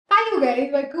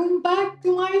guys, welcome back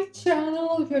to my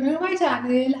channel. If you're new to my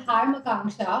channel, hi, I'm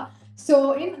Akanksha.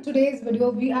 So in today's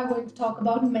video, we are going to talk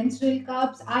about menstrual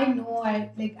cups. I know I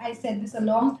said this a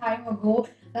long time ago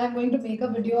that I'm going to make a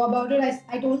video about it.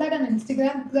 I told that on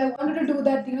Instagram because I wanted to do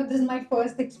that. This is my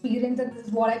first experience and this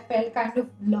is what I felt kind of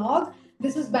vlog.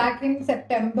 This was back in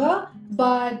September,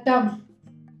 but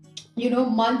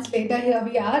months later, here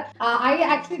we are. I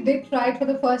actually did try it for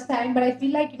the first time, but I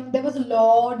feel like, there was a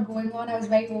lot going on. I was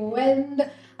very overwhelmed.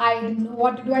 I didn't know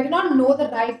what to do. I did not know the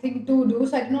right thing to do,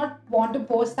 so I did not want to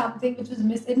post something which was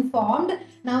misinformed.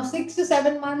 Now, 6 to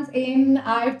 7 months in,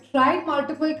 I've tried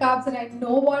multiple cups and I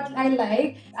know what I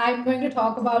like. I'm going to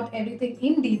talk about everything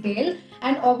in detail.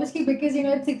 And obviously, because,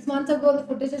 it's 6 months ago, the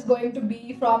footage is going to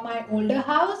be from my older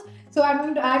house. So I'm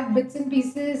going to add bits and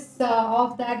pieces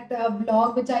of that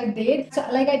vlog which I did. So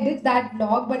like I did that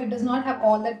vlog, but it does not have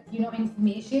all that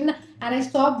information. And I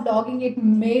stopped vlogging it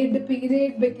mid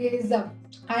period because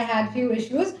I had few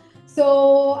issues.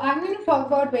 So I'm going to talk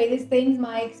about various things,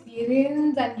 my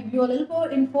experience, and give you a little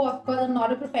more info. Of course, I'm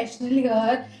not a professional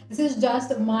here. This is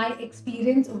just my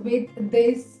experience with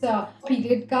this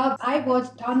period cup. I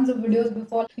watched tons of videos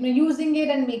before, using it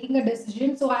and making a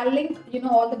decision. So I'll link,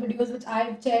 all the videos which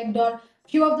I've checked, or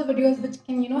few of the videos which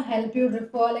can, help you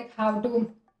refer like how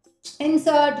to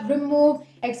insert, remove,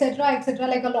 etc.,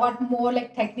 like a lot more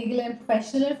like technical and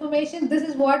professional information. This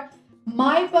is what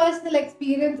my personal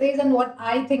experience is and what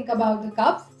I think about the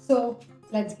cups. So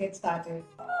let's get started.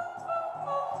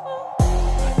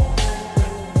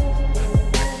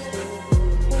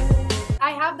 I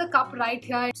have the cup right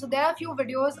here. So there are a few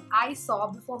videos I saw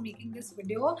before making this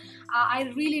video.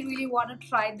 I really want to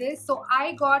try this. So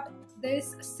I got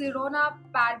this Sirona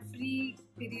pad-free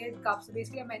period cup, so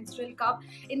basically a menstrual cup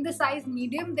in the size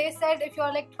medium. They said if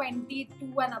you're like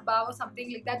 22 and above or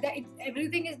something like that,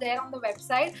 everything is there on the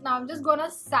website. Now I'm just gonna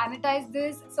sanitize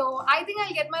this. So I think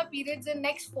I'll get my periods in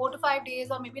next 4 to 5 days,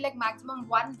 or maybe like maximum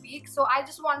 1 week. So I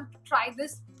just want to try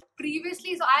this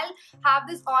previously, so I'll have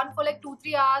this on for like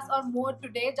 2-3 hours or more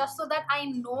today, just so that I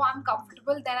know I'm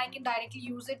comfortable. Then I can directly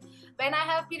use it when I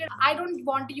have period. I don't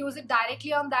want to use it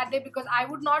directly on that day because I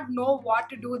would not know what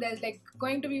to do. There's like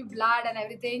going to be blood and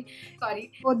everything.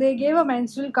 Sorry. So they gave a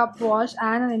menstrual cup wash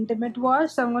and an intimate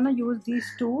wash, so I'm gonna use these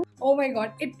two. Oh my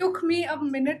god, it took me a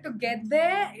minute to get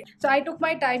there. So I took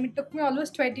my time. It took me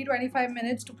almost 20-25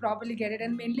 minutes to properly get it,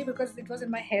 and mainly because it was in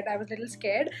my head, I was a little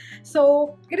scared.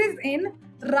 So it is in.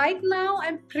 Right now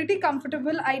I'm pretty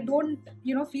comfortable. I don't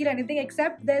feel anything,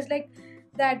 except there's like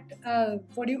that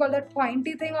what do you call that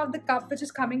pointy thing of the cup which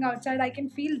is coming outside. I can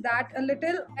feel that a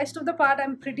little. Rest of the part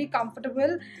I'm pretty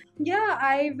comfortable. Yeah,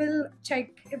 I will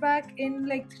check back in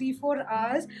like 3-4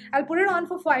 hours. I'll put it on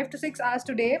for 5 to 6 hours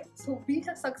today. So we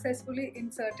have successfully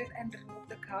inserted and removed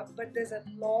the cup, but there's a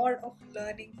lot of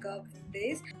learning curve in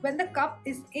this. When the cup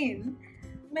is in,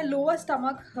 my lower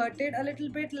stomach hurted a little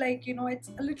bit, like it's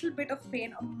a little bit of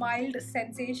pain, a mild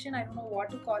sensation, I don't know what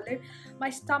to call it. My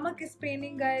stomach is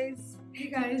paining, guys. Hey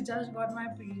guys, just got my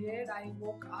period. I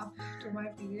woke up to my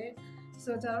period.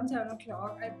 So it's around 7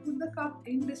 o'clock. I put the cup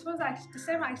in. This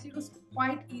time actually it was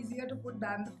quite easier to put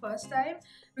than the first time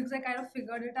because I kind of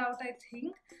figured it out, I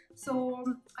think. So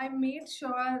I made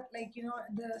sure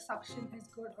the suction is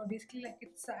good, or basically like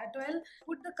it sat well.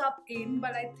 Put the cup in,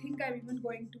 but I think I'm even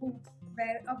going to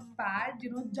wear a pad,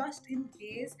 just in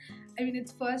case. I mean,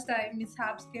 it's first time,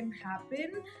 mishaps can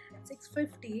happen. At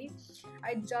 6:50,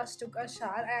 I just took a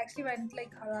shower. I actually went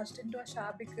rushed into a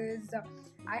shower because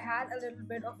I had a little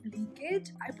bit of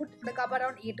leakage. I put the cup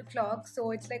around 8 o'clock,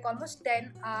 so it's like almost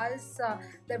 10 hours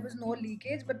there was no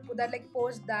leakage. But that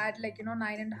post that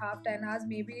 9.5, 10 hours,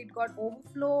 maybe it got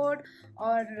overflowed,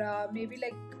 or maybe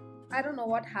I don't know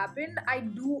what happened.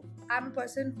 I'm a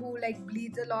person who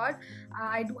bleeds a lot.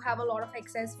 I do have a lot of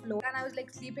excess flow, and I was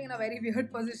sleeping in a very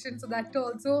weird position, so that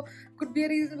also could be a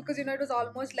reason, because it was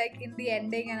almost in the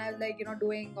ending, and I was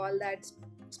doing all that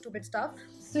stupid stuff.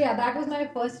 So yeah, that was my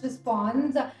first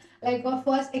response, a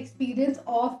first experience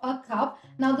of a cup.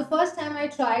 Now the first time I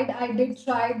did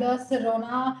try the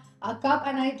Sirona cup,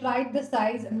 and I tried the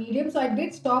size medium. So I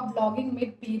did stop vlogging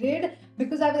mid-period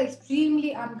because I was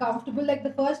extremely uncomfortable.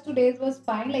 The first 2 days was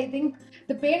fine. I think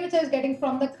the pain which I was getting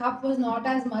from the cup was not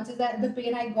as much as the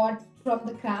pain I got from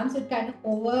the cramps. It kind of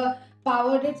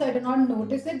overpowered it, so I did not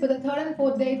notice it. But the third and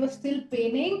fourth day it was still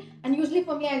paining, and usually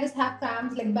for me I just have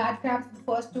cramps, bad cramps the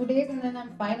first 2 days, and then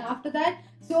I'm fine after that.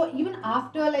 So even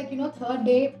after third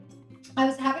day, I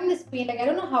was having this pain, I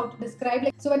don't know how to describe.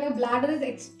 So when your bladder is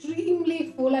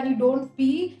extremely full and you don't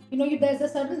pee, there's a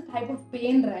certain type of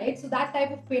pain, right? So that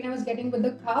type of pain I was getting with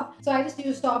the cup. So I just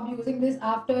stop using this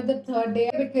after the third day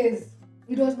because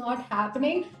it was not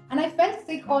happening, and I felt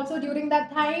sick also during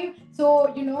that time. So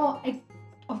I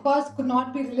of course could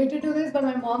not be related to this, but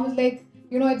my mom was like,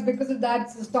 it's because of that,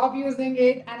 so stop using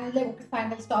it. And I was like, okay,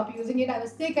 fine, I'll stop using it. I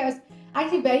was sick, I was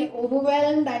actually very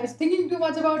overwhelmed, I was thinking too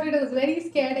much about it, I was very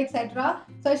scared, etc.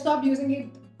 So I stopped using it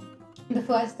the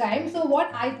first time. So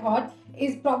what I thought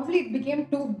is probably it became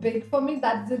too big for me.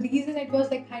 That's the reason it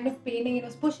was like kind of paining. It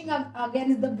was pushing up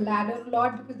against the bladder a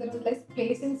lot because there was less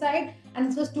place inside and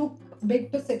this was too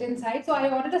big to sit inside. So I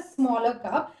ordered a smaller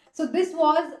cup. So this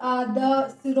was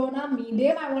the Sirona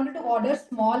medium. I wanted to order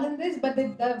small in this, but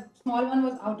the small one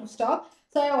was out of stock.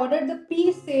 So I ordered the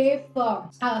P Safe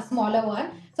smaller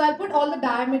one. So I'll put all the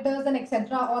diameters and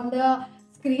etc. on the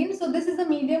screen. So this is a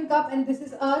medium cup and this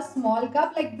is a small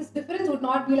cup. Like this difference would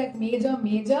not be like major,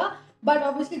 but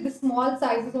obviously the small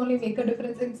sizes only make a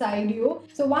difference inside you.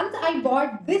 So once I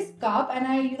bought this cup and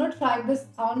I tried this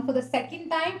on for the second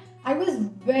time, I was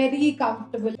very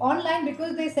comfortable. Online,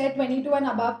 because they said 22 and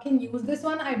above can use this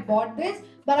one, I bought this,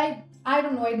 but I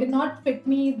don't know, it did not fit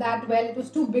me that well. It was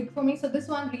too big for me. So this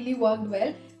one really worked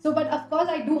well. So but of course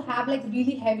I do have like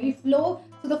really heavy flow.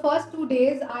 So the first 2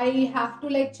 days I have to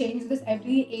like change this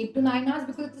every 8 to 9 hours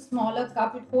because it's a smaller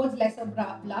cup, it holds lesser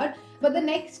blood. But the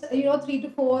next 3 to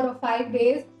 4 or 5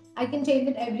 days I can change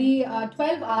it every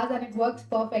 12 hours and it works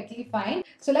perfectly fine.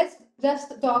 So let's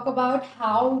just talk about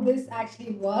how this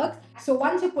actually works. So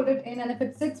once you put it in and if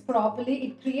it sits properly,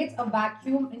 it creates a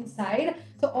vacuum inside.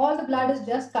 So all the blood is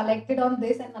just collected on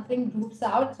this and nothing droops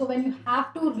out. So when you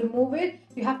have to remove it,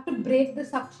 you have to break the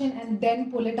suction and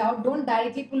then pull it out. Don't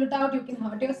directly pull it out, you can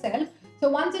hurt yourself. So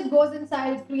once it goes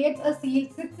inside, it creates a seal,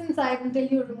 sits inside until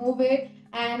you remove it,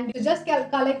 and it just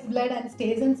collects blood and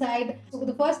stays inside. So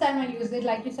the first time I used it,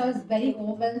 like you saw, I was very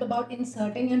overwhelmed about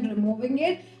inserting and removing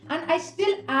it, and I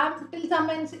still am till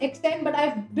some extent, but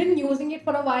I've been using it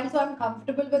for a while, so I'm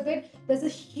comfortable with it. There's a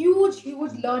huge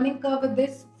learning curve with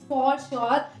this for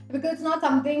sure, because it's not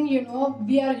something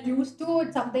we are used to.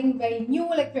 It's something very new,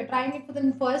 like we're trying it for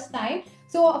the first time.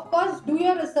 So of course, do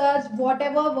your research.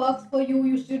 Whatever works for you,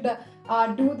 you should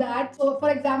do that. So for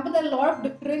example, there are a lot of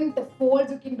different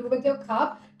folds you can do with your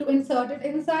cup to insert it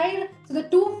inside. So the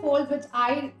two folds which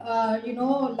I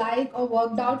like or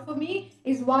worked out for me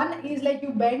is, one is like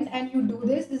you bend and you do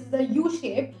this. This is the U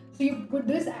shape. So you put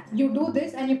this, you do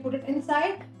this and you put it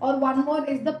inside. Or one more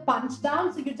is the punch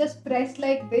down. So you just press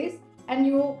like this and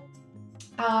you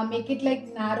make it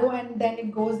like narrow and then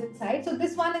it goes inside. So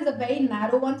this one is a very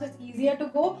narrow one, so it's easier to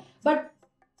go. But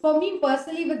for me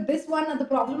personally, with this one, the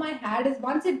problem I had is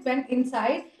once it went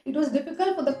inside, it was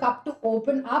difficult for the cup to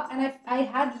open up, and I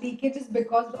had leakages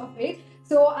because of it.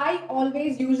 So I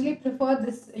always usually prefer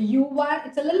this U one.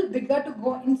 It's a little bigger to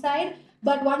go inside,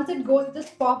 but once it goes, it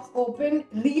just pops open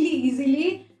really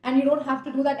easily, and you don't have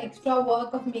to do that extra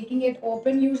work of making it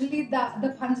open. Usually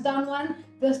the punch down one,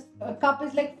 the cup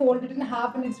is like folded in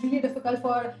half and it's really difficult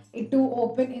for it to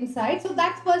open inside. So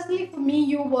that's personally for me,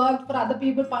 you worked. For other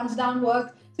people, punch down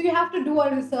works. So you have to do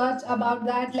a research about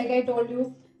that. Like I told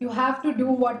you, you have to do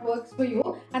what works for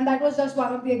you, and that was just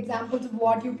one of the examples of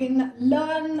what you can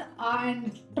learn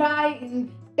and try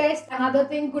and test. Another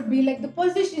thing could be like the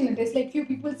position it is. Like few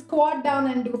people squat down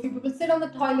and do, few people sit on the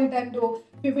toilet and do,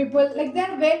 few people, like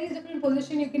there are various different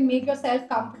positions you can make yourself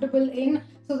comfortable in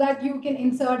so that you can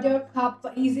insert your cup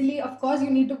easily. Of course, you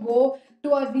need to go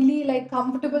to a really like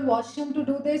comfortable washroom to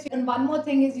do this. And one more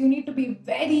thing is you need to be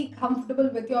very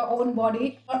comfortable with your own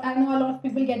body. I know a lot of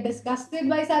people get disgusted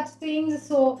by such things,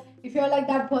 so if you're like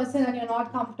that person and you're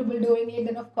not comfortable doing it,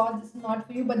 then of course this is not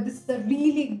for you. But this is a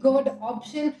really good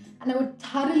option and I would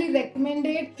thoroughly recommend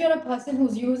it. If you're a person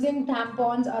who's using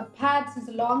tampons or pads since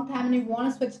a long time and you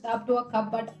want to switch it up to a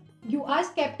cup but you are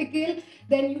skeptical,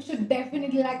 then you should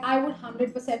definitely, like I would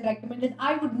 100% recommend it.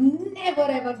 I would never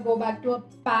ever go back to a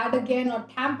pad again or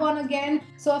tampon again.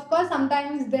 So of course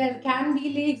sometimes there can be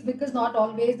leaks because not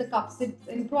always the cup sits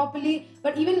in properly,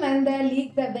 but even when there are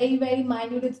leaks, they're very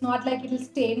minute. It's not like it'll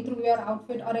stain through your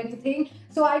outfit or anything.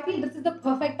 So I feel this is the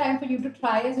perfect time for you to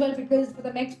try as well, because for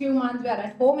the next few months we are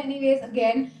at home anyways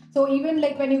again. So even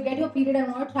like when you get your period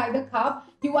and want to try the cup,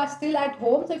 you are still at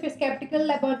home. So if you're skeptical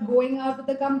about going out with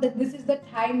the cup, then this is the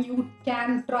time you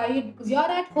can try it, because you're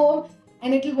at home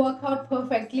and it will work out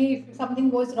perfectly. If something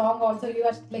goes wrong also, you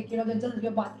are like, just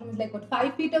your bathroom is like what,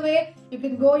 5 feet away, you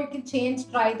can go, you can change,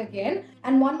 try it again.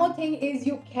 And one more thing is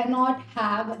you cannot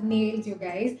have nails, you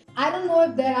guys. I don't know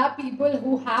if there are people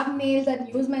who have nails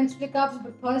and use menstrual cups,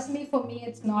 but personally for me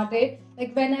it's not it.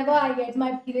 Like whenever I get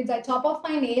my periods, I chop off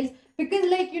my nails, because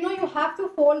like you have to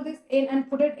fold this in and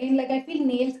put it in. Like I feel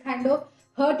nails kind of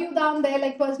hurt you down there.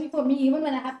 Like personally for me, even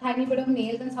when I have tiny bit of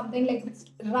nails and something like it's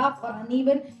rough or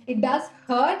uneven, it does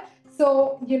hurt.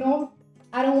 So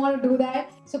I don't want to do that.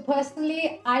 So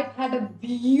personally, I've had a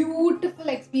beautiful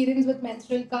experience with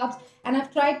menstrual cups, and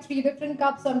I've tried 3 different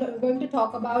cups. So I'm going to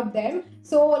talk about them.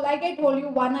 So like I told you,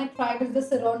 one I tried is the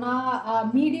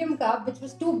Sirona medium cup, which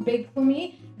was too big for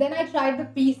me. Then I tried the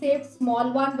P-Safe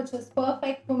small one, which was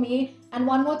perfect for me. And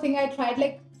one more thing I tried,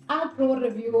 like I'm a pro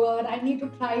reviewer. I need to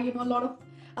try, a lot of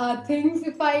things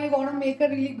if I want to make a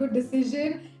really good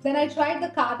decision. Then I tried the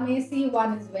Carmesi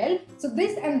one as well. So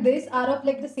this and this are of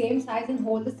like the same size and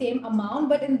hold the same amount.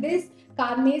 But in this,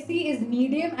 Carmesi is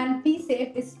medium and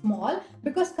P-Safe is small,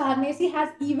 because Carmesi has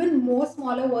even more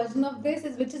smaller version of this,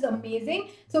 which is amazing.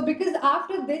 So because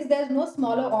after this, there's no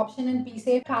smaller option in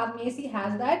P-Safe. Carmesi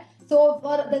has that. So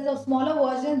there's a smaller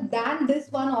version than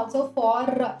this one also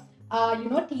for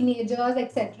teenagers,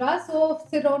 etc. So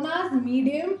Sirona's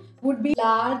medium would be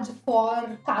large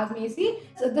for Carmesi.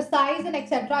 So the size and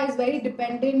etc. is very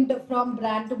dependent from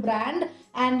brand to brand,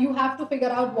 and you have to figure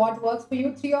out what works for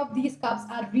you. 3 of these cups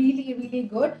are really, really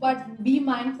good, but be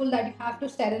mindful that you have to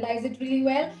sterilize it really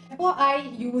well. Before I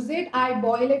use it, I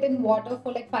boil it in water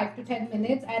for like 5 to 10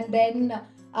 minutes, and then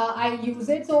I use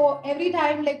it. So every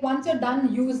time, like once you're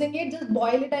done using it, just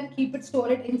boil it and keep it,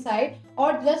 store it inside,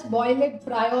 or just boil it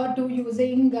prior to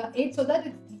using it, so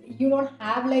that you don't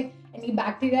have like any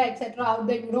bacteria etc out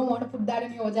there. You don't want to put that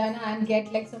in your vagina and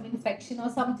get like some infection or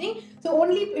something. So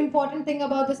only important thing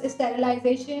about this is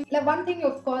sterilization. Like one thing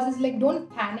of course is like, don't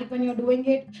panic when you're doing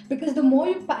it, because the more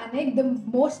you panic, the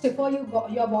more stiffer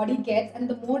your body gets, and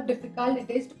the more difficult it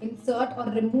is to insert or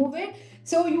remove it.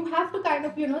 So you have to kind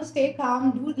of stay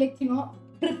calm, do like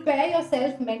prepare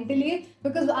yourself mentally,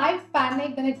 because I've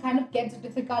panicked and it kind of gets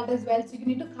difficult as well. So you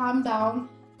need to calm down,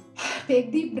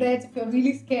 take deep breaths if you're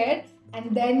really scared,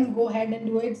 and then go ahead and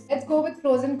do it. Let's go with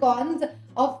pros and cons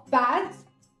of pads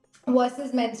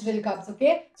versus menstrual cups.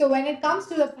 Okay, so when it comes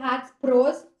to the pads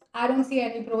pros, I don't see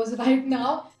any pros right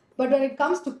now. But when it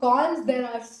comes to cons, there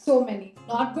are so many.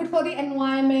 Not good for the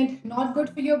environment, not good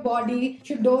for your body. If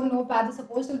you don't know, pads are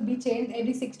supposed to be changed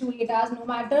every 6 to 8 hours, no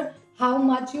matter how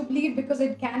much you bleed, because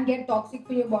it can get toxic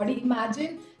for your body.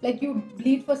 Imagine like you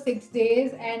bleed for 6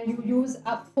 days and you use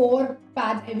 4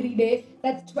 pads every day.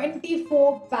 That's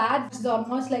 24 pads, which is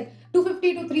almost like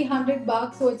 250 to 300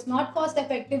 bucks. So it's not cost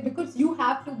effective, because you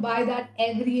have to buy that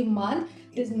every month.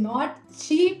 It is not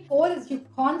cheap. Or is you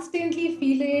constantly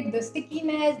feel it, the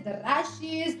stickiness, the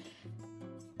rashes,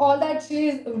 all that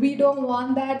shit. We don't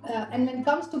want that. And when it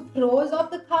comes to pros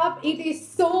of the cup, it is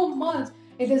so much.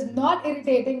 It is not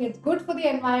irritating, it's good for the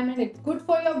environment, it's good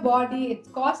for your body, it's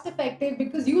cost effective,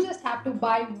 because you just have to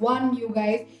buy one, you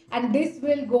guys, and this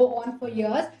will go on for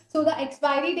years. So the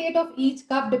expiry date of each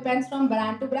cup depends from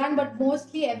brand to brand, but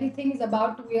mostly everything is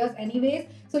about 2 years anyways.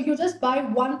 So you just buy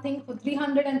one thing for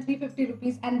 300 and 350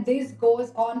 rupees, and this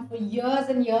goes on for years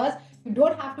and years. You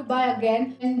don't have to buy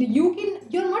again, and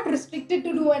you're not restricted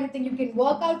to do anything. You can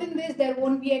work out in this, there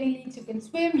won't be any leaks, you can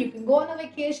swim, you can go on a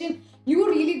vacation. You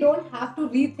really don't have to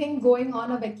rethink going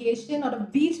on a vacation or a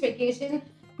beach vacation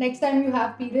next time you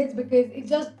have periods, because it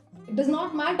does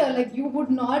not matter. Like you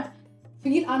would not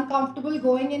feel uncomfortable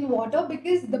going in water,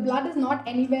 because the blood is not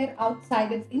anywhere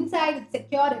outside, it's inside, it's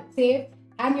secure, it's safe,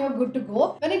 and you're good to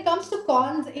go. When it comes to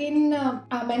cons in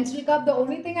a menstrual cup, the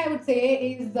only thing I would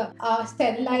say is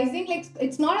sterilizing. Like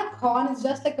it's not a con, it's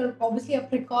just like obviously a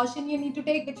precaution you need to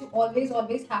take, which you always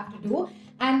have to do.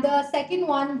 And the second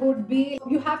one would be,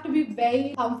 you have to be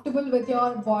very comfortable with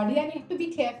your body, and you have to be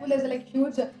careful. As a like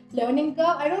huge learning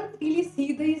curve. I don't really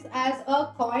see these as a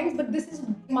coins, but this is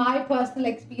my personal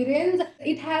experience.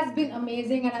 It has been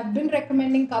amazing, and I've been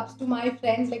recommending cups to my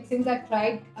friends like since I've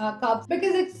tried cups,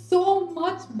 because it's so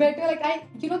much better. Like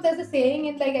there's a saying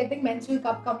in like I think menstrual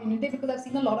cup community, because I've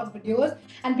seen a lot of videos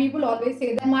and people always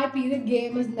say that my period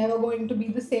game is never going to be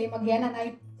the same again, and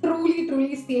I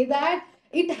truly say that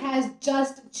it has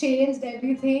just changed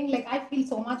everything. Like I feel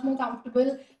so much more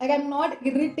comfortable. Like I'm not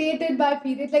irritated by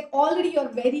periods. Like already you're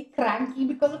very cranky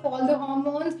because of all the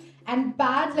hormones. And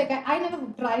pads, like I never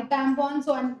tried tampons,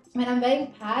 so when I'm wearing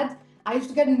pads, I used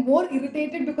to get more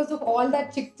irritated because of all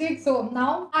that chick. So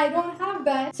now I don't have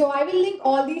that. So I will link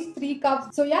all these 3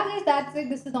 cups. So yeah guys, that's it.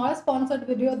 This is not a sponsored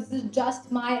video. This is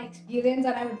just my experience,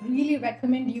 and I would really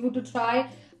recommend you to try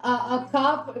a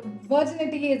cup.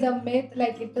 Virginity is a myth.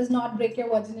 Like it does not break your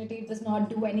virginity, it does not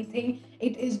do anything.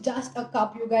 It is just a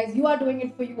cup, you guys. You are doing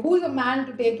it for you. Who's a man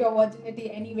to take your virginity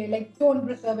anyway? Like don't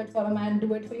preserve it for a man,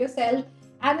 do it for yourself.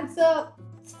 And it's a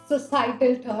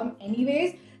societal term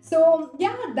anyways. So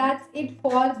yeah, that's it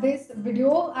for this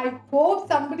video. I hope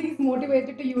somebody is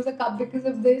motivated to use a cup because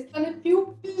of this. And if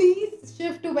you please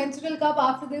shift to menstrual cup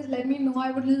after this, let me know.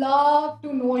 I would love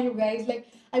to know, you guys. Like,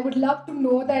 I would love to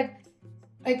know that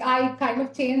like I kind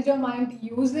of changed your mind to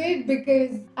use it,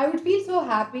 because I would feel so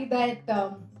happy that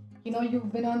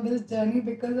you've been on this journey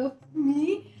because of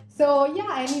me. So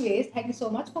yeah, anyways, thank you so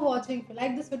much for watching. If you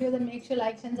like this video, then make sure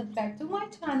like and subscribe to my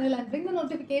channel and ring the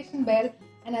notification bell,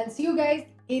 and I'll see you guys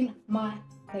in my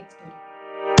next video.